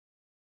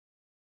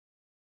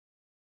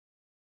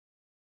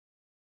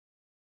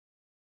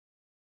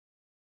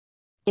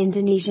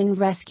Indonesian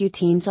rescue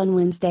teams on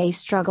Wednesday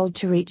struggled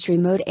to reach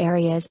remote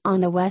areas on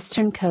the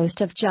western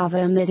coast of Java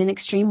amid an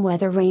extreme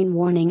weather rain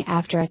warning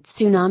after a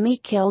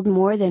tsunami killed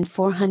more than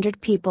 400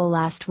 people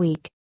last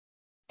week.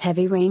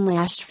 Heavy rain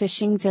lashed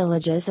fishing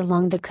villages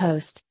along the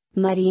coast,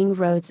 muddying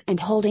roads and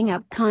holding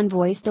up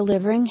convoys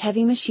delivering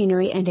heavy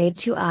machinery and aid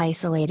to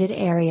isolated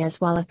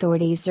areas, while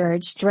authorities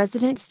urged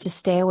residents to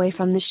stay away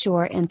from the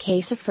shore in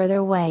case of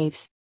further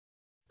waves.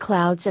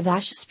 Clouds of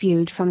ash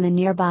spewed from the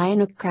nearby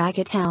Anak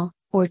Krakatau,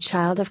 or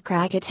Child of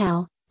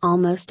Krakatau,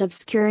 almost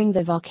obscuring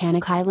the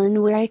volcanic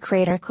island where a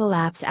crater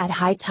collapse at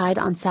high tide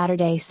on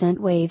Saturday sent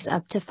waves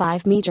up to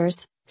 5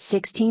 meters,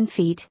 16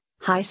 feet,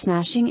 high,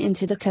 smashing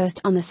into the coast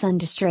on the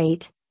Sunda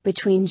Strait,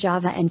 between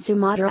Java and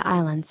Sumatra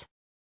Islands.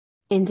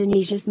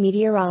 Indonesia's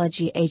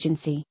meteorology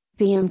agency,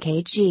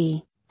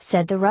 BMKG,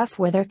 said the rough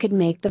weather could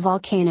make the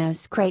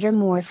volcano's crater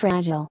more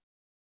fragile.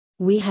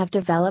 "We have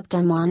developed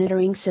a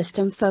monitoring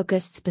system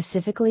focused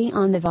specifically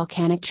on the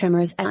volcanic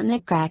tremors at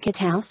Anak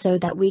Krakatau so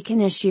that we can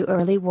issue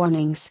early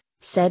warnings,"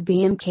 said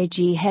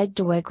BMKG head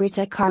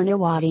Dwigrita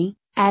Karnawati,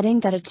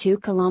 adding that a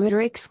 2-kilometer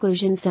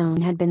exclusion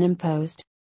zone had been imposed.